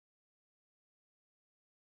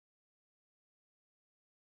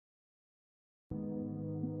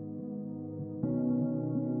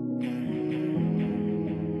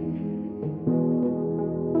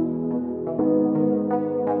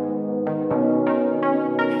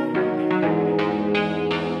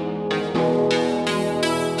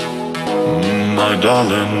My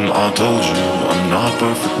darling, I told you I'm not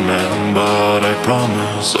perfect man, but I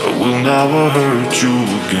promise I will never hurt you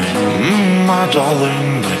again. My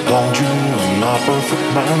darling, I told you I'm not perfect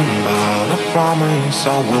man, but I promise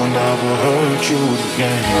I will never hurt you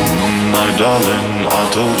again. My darling, I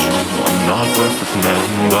told you I'm not perfect man,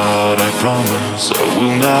 but I promise I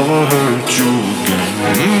will never hurt you again.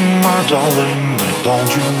 My darling, I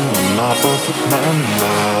told you I'm not perfect man,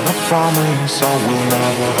 but I promise I will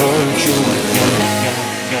never hurt you again.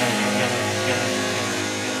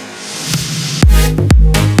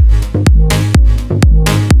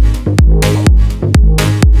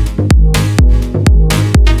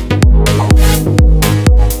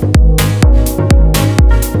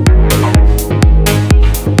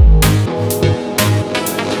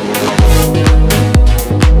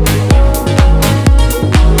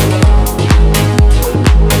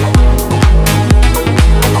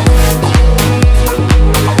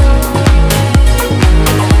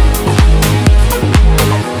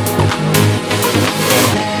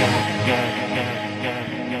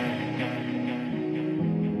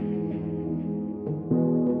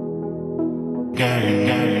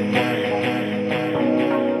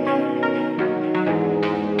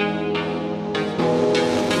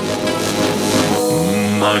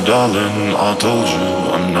 My darling, I told you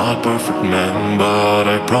I'm not perfect man, but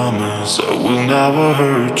I promise I will never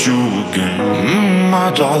hurt you again.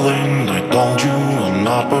 My darling, I told you I'm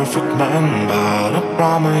not perfect man, but I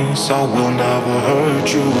promise I will never hurt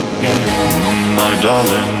you again. My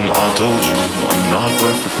darling, I told you I'm not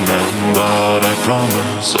perfect man, but I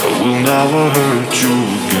promise I will never hurt you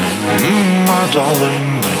again. My darling,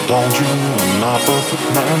 I told you I'm not perfect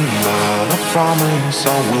man, but I promise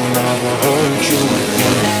I will never hurt you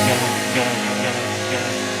again.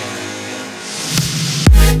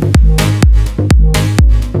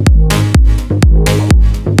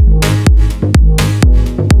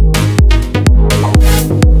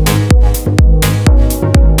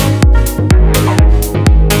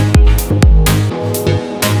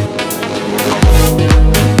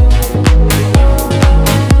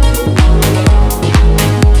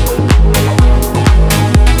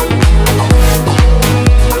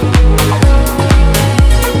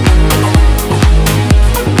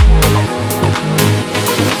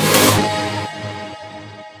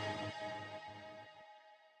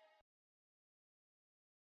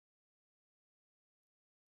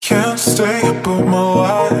 Can't stay, but my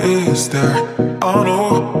light is there. I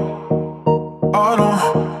know,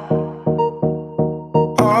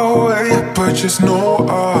 I'll wait, but just know I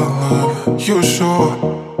love you, sure.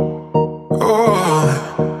 Oh,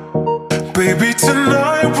 baby,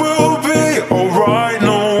 tonight will be alright.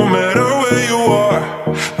 No matter where you are,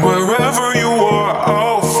 wherever you are,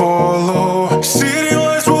 I'll follow. City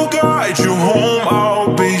lights will guide you home.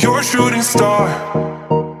 I'll be your shooting star.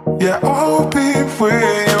 Yeah, I'll be with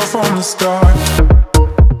you from the start.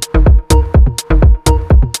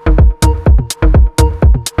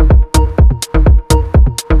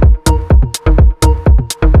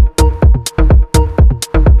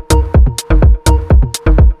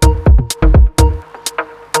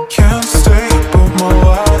 Can't stay, but my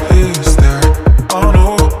light is there. I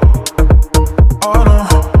know,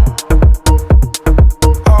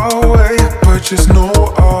 I'll wait, but just know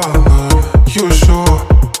I love you, sure.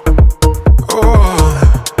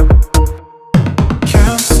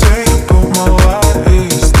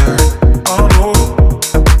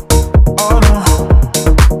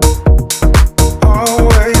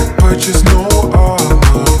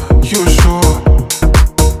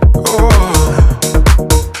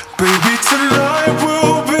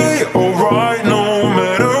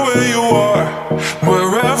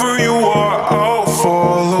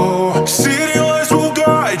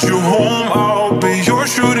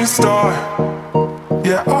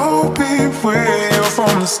 Yeah, I'll be with you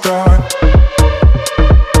from the start.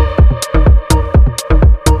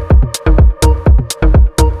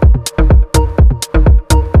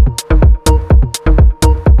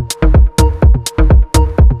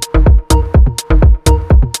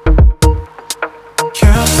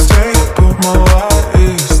 Can't stay, but my light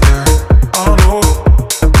is there. I know,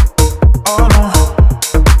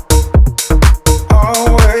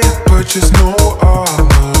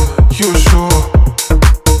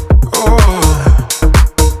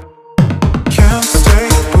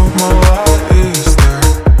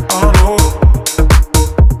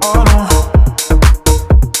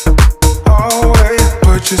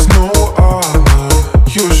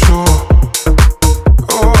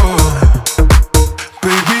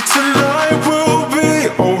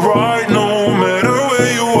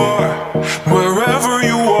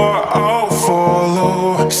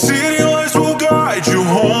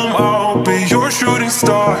 be your shooting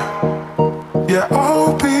star.